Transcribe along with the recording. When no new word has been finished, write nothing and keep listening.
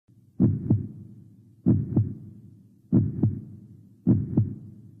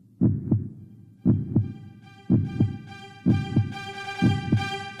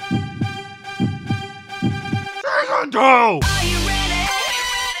Commando!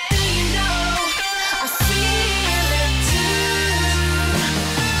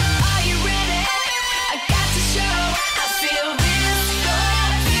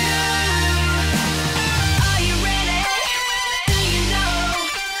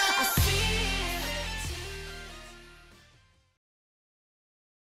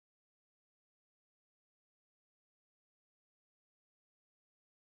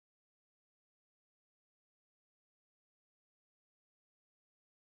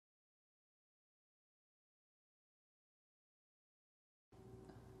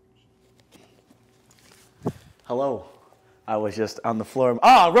 Hello. I was just on the floor.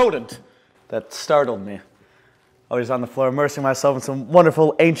 Ah, rodent! That startled me. I was on the floor immersing myself in some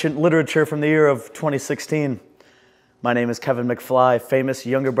wonderful ancient literature from the year of 2016. My name is Kevin McFly, famous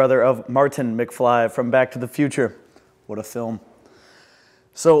younger brother of Martin McFly from Back to the Future. What a film.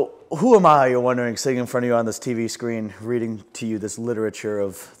 So, who am I, you're wondering, sitting in front of you on this TV screen, reading to you this literature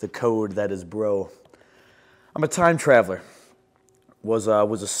of the code that is bro? I'm a time traveler. Was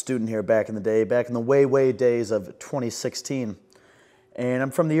a student here back in the day, back in the way days of 2016. And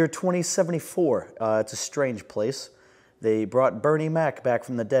I'm from the year 2074. It's a strange place. They brought Bernie Mac back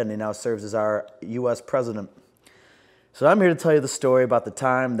from the dead, and he now serves as our U.S. president. So I'm here to tell you the story about the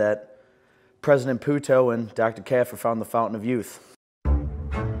time that President Puto and Dr. Caffer found the Fountain of Youth.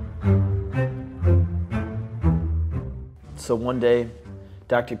 So one day,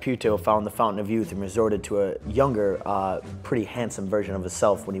 Dr. Puto found the Fountain of Youth and resorted to a younger, pretty handsome version of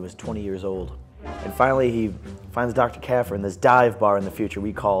himself when he was 20 years old. And finally, he finds Dr. Caffer in this dive bar in the future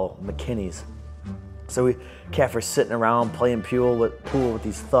we call McKinney's. So Caffer's sitting around playing pool with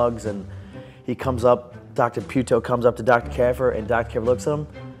these thugs, and he comes up, Dr. Puto comes up to Dr. Caffer, and Dr. Caffer looks at him.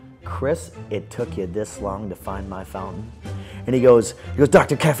 Chris, it took you this long to find my fountain? And he goes,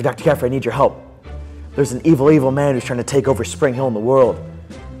 Dr. Caffer, I need your help. There's an evil man who's trying to take over Spring Hill in the world.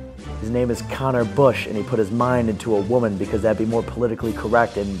 His name is Connor Bush, and he put his mind into a woman because that'd be more politically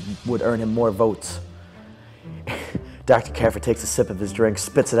correct and would earn him more votes. Dr. Caffer takes a sip of his drink,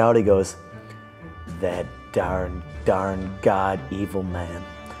 spits it out, he goes, that darn god evil man.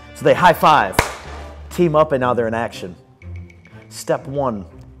 So they high five, team up, and now they're in action. Step 1,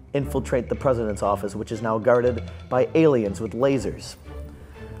 infiltrate the president's office, which is now guarded by aliens with lasers.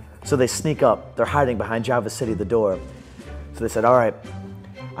 So they sneak up, they're hiding behind Java City, the door. So they said, all right,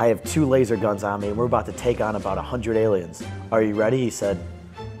 I have 2 laser guns on me, and we're about to take on about 100 aliens. Are you ready? He said,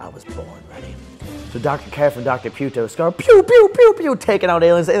 I was born ready. So Dr. Caffer and Dr. Puto start pew, pew, pew, pew, taking out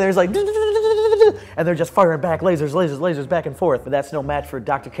aliens, and there's like, and they're just firing back lasers back and forth. But that's no match for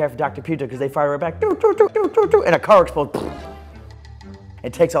Dr. Caffer and Dr. Puto because they fire it back, and a car explodes.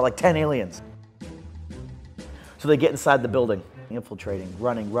 It takes out like 10 aliens. So they get inside the building, infiltrating,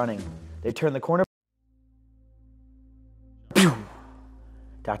 running. They turn the corner.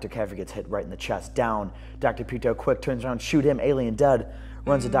 Dr. Caffer gets hit right in the chest, down. Dr. Puto quick turns around, shoot him, alien dead.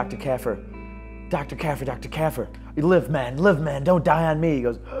 Runs to Dr. Caffer. Dr. Caffer, you live man, don't die on me. He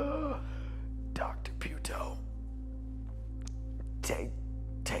goes, Dr. Puto, take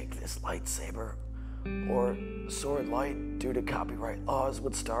this lightsaber or sword light due to copyright laws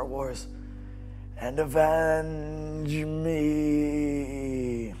with Star Wars and avenge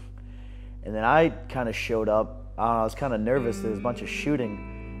me. And then I kind of showed up. I was kind of nervous. There was a bunch of shooting.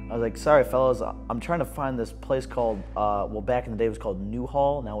 I was like, sorry, fellas, I'm trying to find this place called, well, back in the day it was called New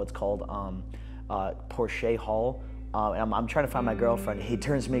Hall. Now it's called Portie Hall. And I'm trying to find my girlfriend. He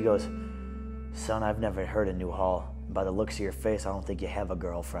turns to me and goes, son, I've never heard of New Hall. By the looks of your face, I don't think you have a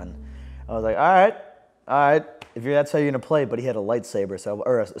girlfriend. I was like, all right. If that's how you're going to play. But he had a lightsaber,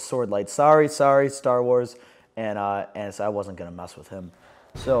 or a sword light. Sorry, Star Wars. And so I wasn't going to mess with him.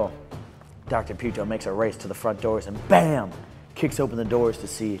 So Dr. Puto makes a race to the front doors and bam! Kicks open the doors to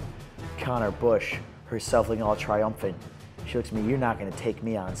see Connor Bush, herself looking all triumphant. She looks at me, you're not going to take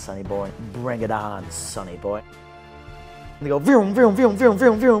me on, sonny boy. Bring it on, sonny boy. And they go, vroom, vroom, vroom, vroom,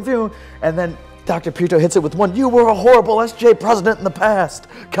 vroom, vroom, vroom. And then Dr. Puto hits it with one, you were a horrible SJ president in the past,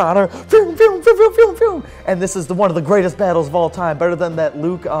 Connor. Vroom, vroom, vroom, vroom, vroom, vroom. And this is one of the greatest battles of all time, better than that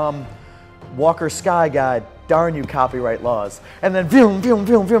Luke Walker Sky guy. Darn you, copyright laws. And then vroom, vroom,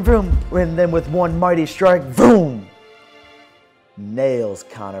 vroom, vroom, vroom. And then with one mighty strike, vroom. Nails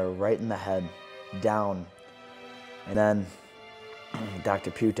Connor right in the head, down. And then Dr.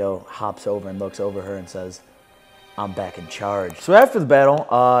 Puto hops over and looks over her and says, I'm back in charge. So after the battle,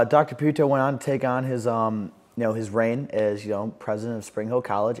 Dr. Puto went on to take on his, his reign as, president of Spring Hill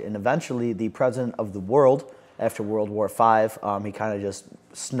College and eventually the president of the world after World War V. He kind of just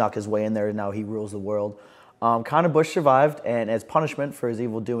snuck his way in there and now he rules the world. Connor Bush survived, and as punishment for his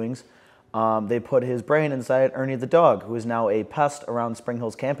evil doings, They put his brain inside Ernie the dog, who is now a pest around Spring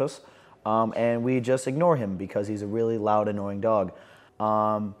Hills campus, and we just ignore him because he's a really loud, annoying dog.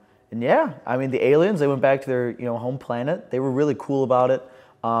 And yeah, I mean, the aliens, they went back to their home planet. They were really cool about it.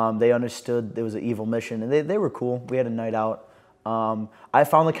 They understood there was an evil mission, and they were cool. We had a night out. I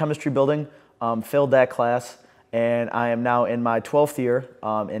found the chemistry building, failed that class, and I am now in my 12th year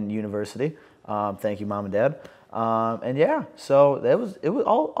in university. Thank you, Mom and Dad. And yeah, so it was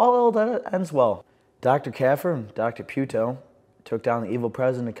all that ends well. Dr. Caffer and Dr. Puto took down the evil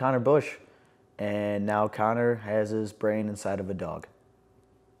president Connor Bush, and now Connor has his brain inside of a dog.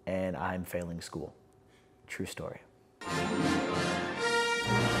 And I'm failing school. True story.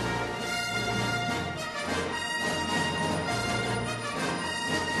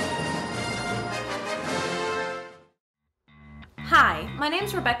 Hi, my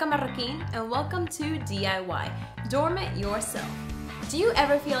name's Rebeca Marroquin, and welcome to DIY, Dorm It Yourself. Do you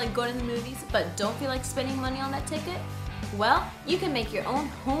ever feel like going to the movies but don't feel like spending money on that ticket? Well, you can make your own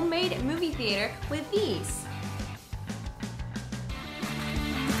homemade movie theater with these.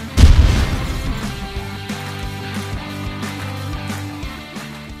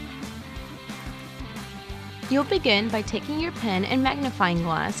 You'll begin by taking your pen and magnifying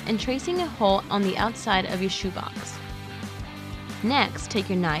glass and tracing a hole on the outside of your shoebox. Next, take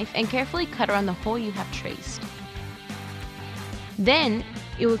your knife and carefully cut around the hole you have traced. Then,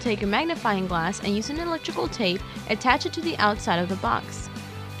 you will take your magnifying glass and using electrical tape, attach it to the outside of the box.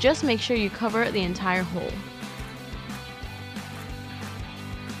 Just make sure you cover the entire hole.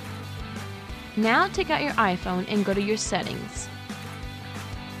 Now take out your iPhone and go to your settings.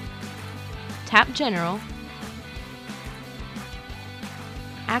 Tap General,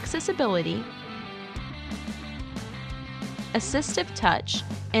 Accessibility, Assistive Touch,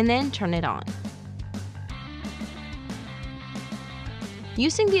 and then turn it on.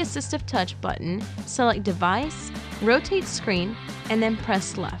 Using the Assistive Touch button, select Device, rotate Screen, and then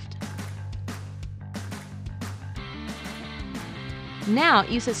press left. Now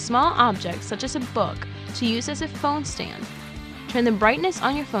use a small object such as a book to use as a phone stand. Turn the brightness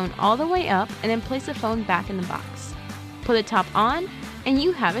on your phone all the way up and then place the phone back in the box. Put the top on and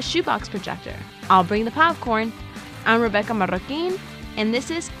you have a shoebox projector. I'll bring the popcorn. I'm Rebeca Marroquin, and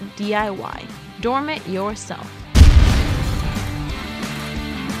this is DIY, Dorm It Yourself.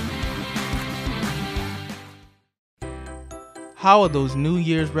 How are those New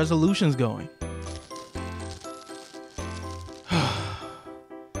Year's resolutions going?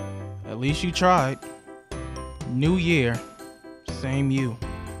 At least you tried. New year, same you.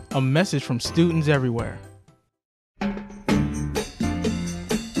 A message from students everywhere.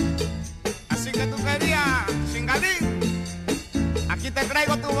 Así que tú querías, chingadín. Aquí te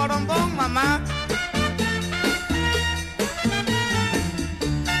traigo tu borombón, mamá.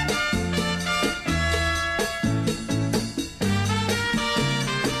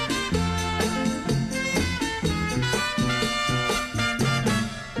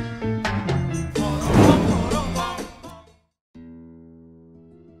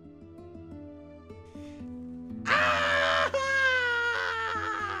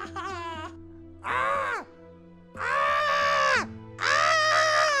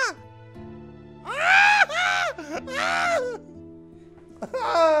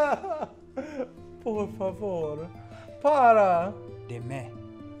 Por favor, para. Dime.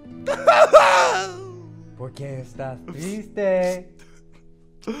 ¿Por qué estás triste?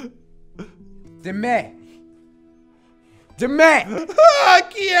 Dime. Dime.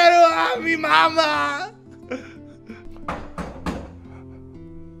 Quiero a mi mamá.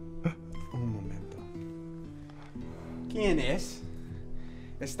 Un momento. ¿Quién es?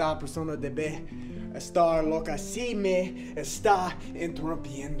 Esta persona debe estar loca si me está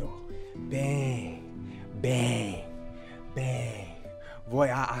interrumpiendo. Ven. Voy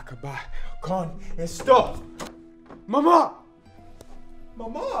a acabar con esto. ¡Mamá!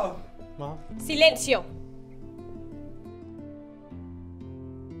 ¡Mamá! ¿Ma? ¡Silencio!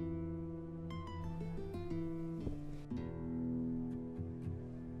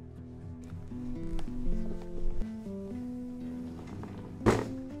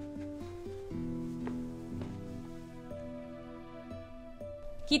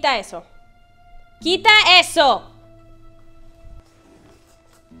 Quita eso. ¡Quita eso!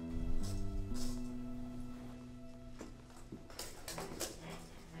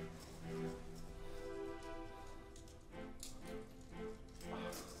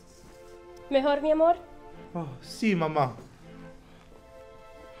 ¿Mejor, mi amor? Oh, sí, mamá.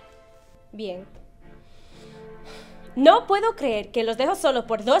 Bien. No puedo creer que los dejo solos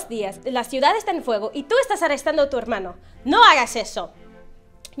por 2 días. La ciudad está en fuego y tú estás arrestando a tu hermano. ¡No hagas eso!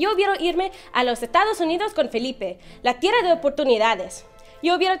 Yo quiero irme a los Estados Unidos con Felipe, la tierra de oportunidades.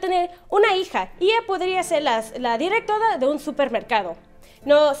 Yo quiero tener una hija y ella podría ser la directora de un supermercado.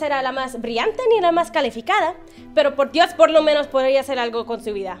 No será la más brillante ni la más calificada, pero por Dios, por lo menos podría hacer algo con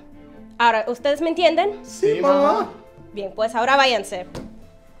su vida. Ahora, ¿ustedes me entienden? Sí, mamá. Bien, pues ahora váyanse.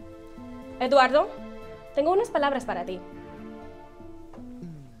 Eduardo, tengo unas palabras para ti.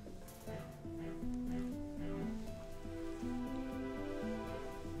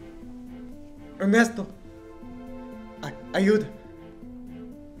 Ernesto, ayuda.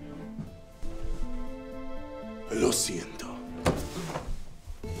 Lo siento.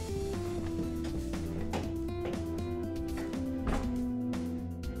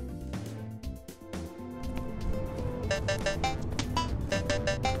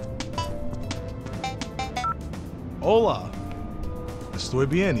 Hola. Estoy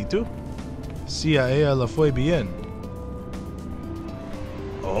bien, ¿y tú? Sí, a ella le fue bien.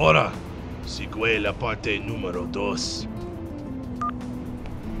 Ahora, sigue la parte número 2.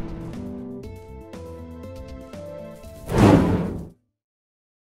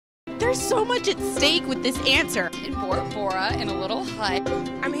 There's so much at stake with this answer. In Bora Bora, in a little hut.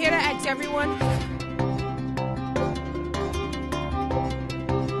 I'm here to ask everyone.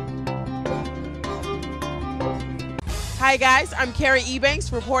 Hi guys, I'm Carrie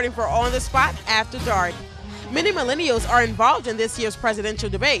Ebanks reporting for On the Spot After Dark. Many millennials are involved in this year's presidential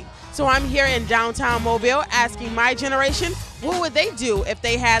debate, so I'm here in downtown Mobile asking my generation what would they do if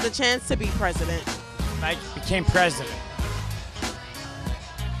they had the chance to be president. If I became president.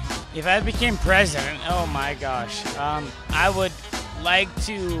 Oh my gosh. I would like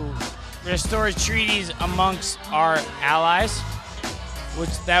to restore treaties amongst our allies, which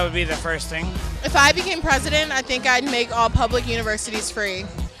that would be the first thing. If I became president, I think I'd make all public universities free.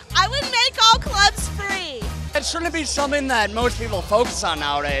 I would make all clubs free. It shouldn't be something that most people focus on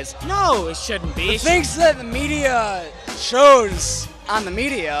nowadays. No, it shouldn't be. The things that the media shows on the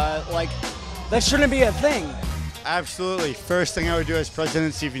media, like, that shouldn't be a thing. Absolutely. First thing I would do as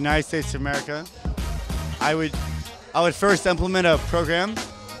presidency of the United States of America, I would first implement a program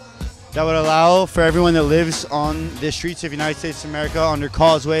that would allow for everyone that lives on the streets of the United States of America, under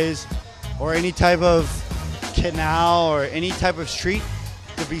causeways, or any type of canal or any type of street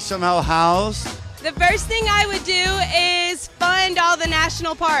to be somehow housed. The first thing I would do is fund all the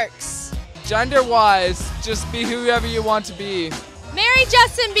national parks. Gender-wise, just be whoever you want to be. Marry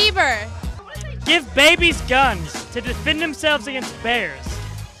Justin Bieber. Give babies guns to defend themselves against bears.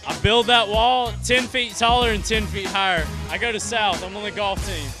 I build that wall 10 feet taller and 10 feet higher. I go to South. I'm on the golf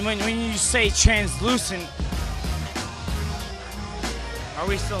team. When you say translucent, are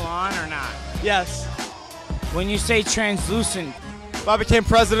we still on or not? Yes. When you say translucent. If I became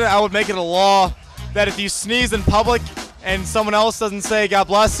president, I would make it a law that if you sneeze in public and someone else doesn't say God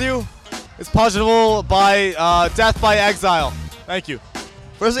bless you, it's punishable by death by exile. Thank you.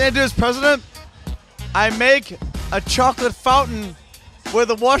 First thing I do as president, I make a chocolate fountain where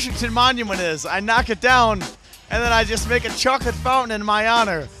the Washington Monument is. I knock it down, and then I just make a chocolate fountain in my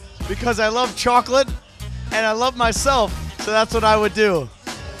honor because I love chocolate and I love myself, so that's what I would do.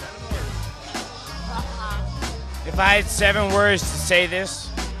 If I had 7 words to say this,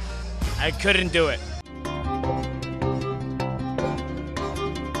 I couldn't do it.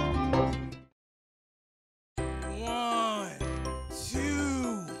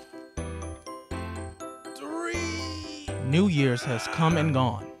 New Year's has come and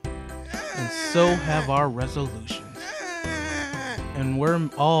gone, and so have our resolutions. And we're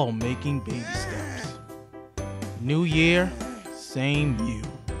all making baby steps. New year, same you.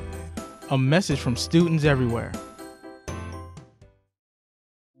 A message from students everywhere.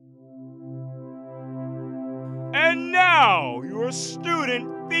 And now, your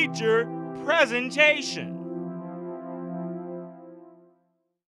student feature presentation.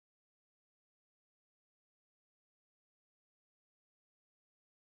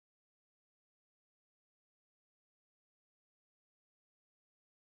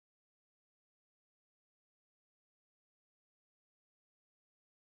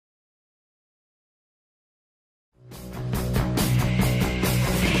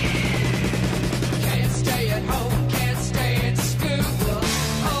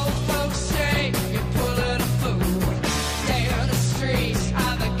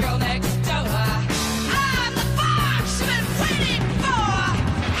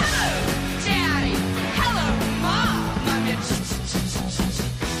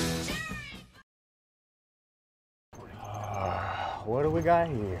 What do we got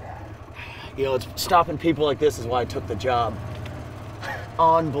here? You know, it's stopping people like this is why I took the job.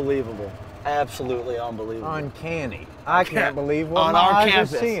 Unbelievable. Absolutely unbelievable. Uncanny. I can't believe what on my our eyes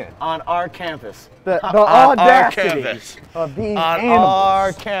campus. are seeing. On our campus. The on audacity our campus. of these on animals.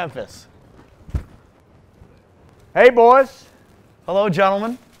 our campus. Hey, boys. Hello,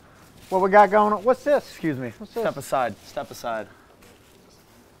 gentlemen. What we got going on? What's this? Excuse me. What's this? Step aside. Step aside.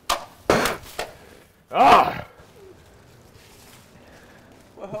 Ah!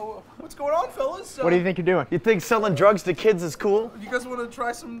 What's going on, fellas? What do you think you're doing? You think selling drugs to kids is cool? You guys want to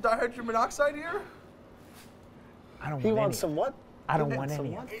try some dihydrogen monoxide here? I don't He want wants any. some what? I don't want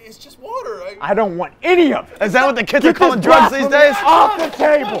any of it. It's just water. I don't want any of it. Is that what the kids Get are calling this drugs these blasphemy days? off the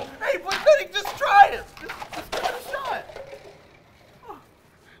table. Hey, but Benny, just try it. Just give it a shot.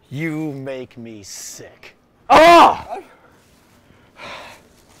 You make me sick. Oh!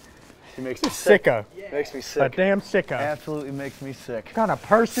 He makes me sick. Sicko. Makes me sick. A damn sicko. Absolutely makes me sick. What kind of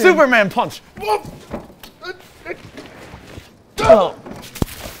person? Superman punch. Oh.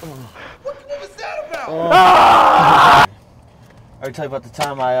 What was that about? I ever tell you about the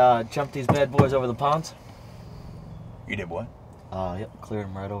time I jumped these bad boys over the ponds? You did what? Yep, cleared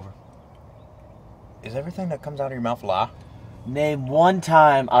them right over. Is everything that comes out of your mouth a lie? Name one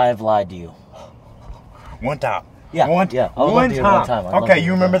time I've lied to you. One time. Yeah, One time. Okay,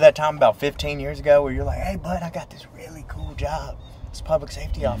 you remember that time about 15 years ago where you're like, hey, bud, I got this really cool job. It's a public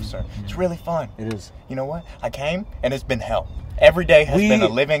safety officer. It's really fun. It is. You know what? I came, and it's been hell. Every day has been a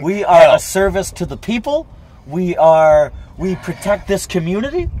living We hell. are a service to the people. We protect this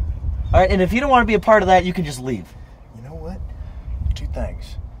community. All right, and if you don't want to be a part of that, you can just leave. You know what? 2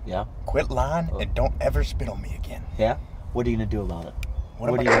 things. Yeah? Quit lying and don't ever spit on me again. Yeah? What are you going to do about it? What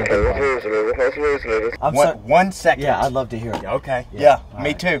are am you I going to do about it? I'm sorry. 1 second. Yeah, I'd love to hear it. Okay. Yeah. Yeah,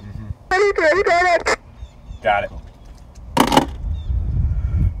 me too. Mm-hmm. Got it.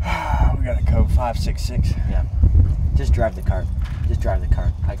 We got a code 566. Yeah. Just drive the cart. Just drive the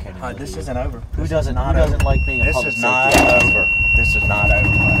cart. I can't even This isn't over. Who doesn't like being a This public is not safety officer? over. This is not over.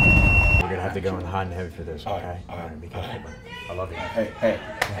 We're gonna have to go in hot and heavy for this, okay? All right. Be careful, man. I love you. Hey,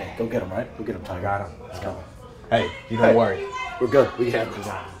 go get him, right? Go get him, Tiger. Got him. Let's go. Hey, you don't worry. We're good. We have him.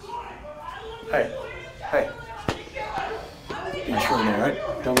 Hey. Be sure in there, right?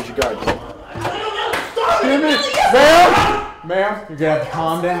 Tell me what you got. Excuse me, ma'am, you're gonna have to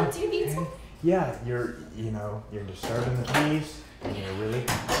calm down. Do you need some? Yeah, you're disturbing the peace, and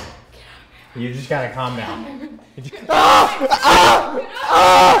you just gotta calm down. God,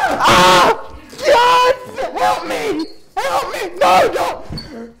 help me! No, don't!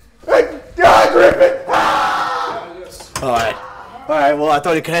 God, Griffin! All right, well, I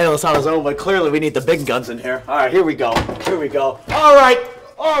thought he could handle this on his own, but clearly we need the big guns in here. All right, here we go. All right.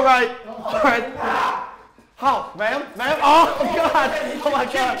 How, ma'am? Oh, God. Oh, my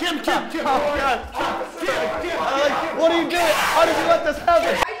God. Kim. Oh, God. What are you doing? How did you let this happen?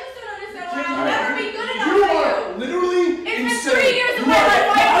 I just don't understand why I'll never be good enough for you. Literally It's been insane. 3 years of my life.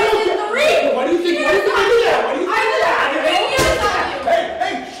 Why are you 3? Why do you think Years you do on that? you. Why do you I think live that? 3 years on you.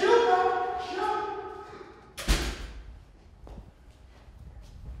 Hey, shut up.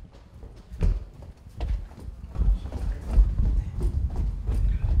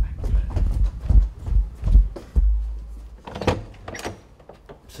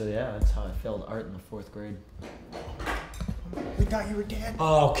 So, yeah, that's how I failed art in the 4th grade. We thought you were dead.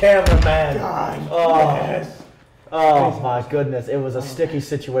 Oh, cameraman. God. Oh, my goodness. It was a sticky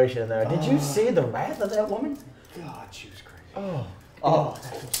situation in there. Did you see the wrath of that woman? God, she was crazy. Oh,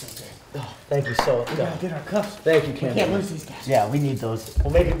 that feels so good. Oh, thank you so much. We gotta get our cuffs. Thank you, We Cam. can't lose these guys. Yeah, we need those.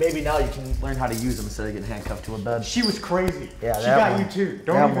 Well, maybe now you can learn how to use them instead of getting handcuffed to a bed. She was crazy. Yeah, she that got one. you too.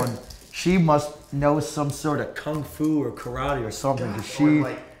 That one. She must know some sort of kung fu or karate or something. Cause she,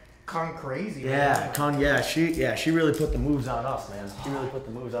 like Kung crazy. yeah, she really put the moves on us, man. She really put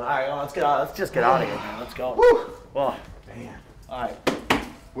the moves on. All right, well, let's just get out of here, man. Let's go. Woo. Oh, Man. all right.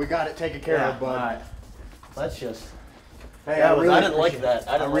 We got it taken care of, bud. All right. Let's just. Hey, I really didn't like appreciate that.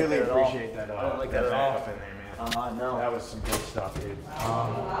 I didn't like really that at all. appreciate that. I didn't like that at all. Up in there, man. No. That was some good stuff, dude.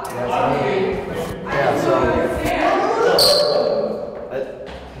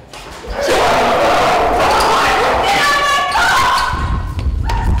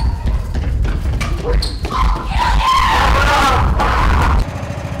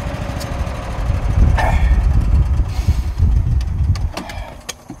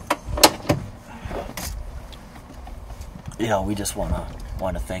 We just want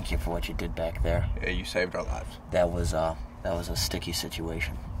to thank you for what you did back there. Yeah, you saved our lives. That was a sticky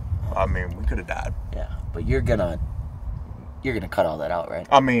situation. I mean, we could have died. Yeah, but you're gonna cut all that out, right?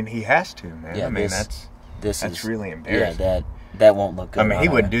 I mean, he has to, man. Yeah, I mean, that's really embarrassing. Yeah, that won't look good. I mean, he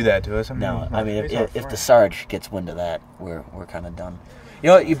wouldn't do that to us. No, I mean, if the Sarge gets wind of that, we're kind of done. You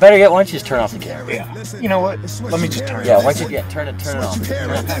know what? You better get. Why don't you just turn off the camera? Yeah. You know what? Let me just turn it. Yeah. Why don't you turn it off?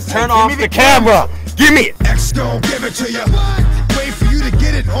 Turn off the camera. Give me it. X gon' give it to you. Wait for you to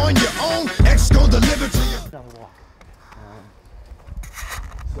get it on your own. X gon' deliver to you.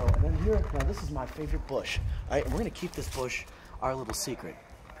 So, and then here, now this is my favorite bush. All right, we're gonna keep this bush our little secret,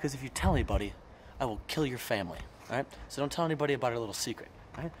 because if you tell anybody, I will kill your family. All right, so don't tell anybody about our little secret.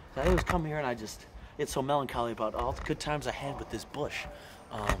 All right, so I always come here and I just get so melancholy about all the good times I had with this bush.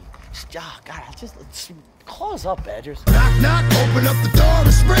 God, it's claws up, Badgers. Knock, knock, open up the door,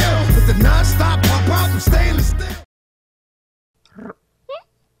 it's real. With the non-stop pop out from stainless steel.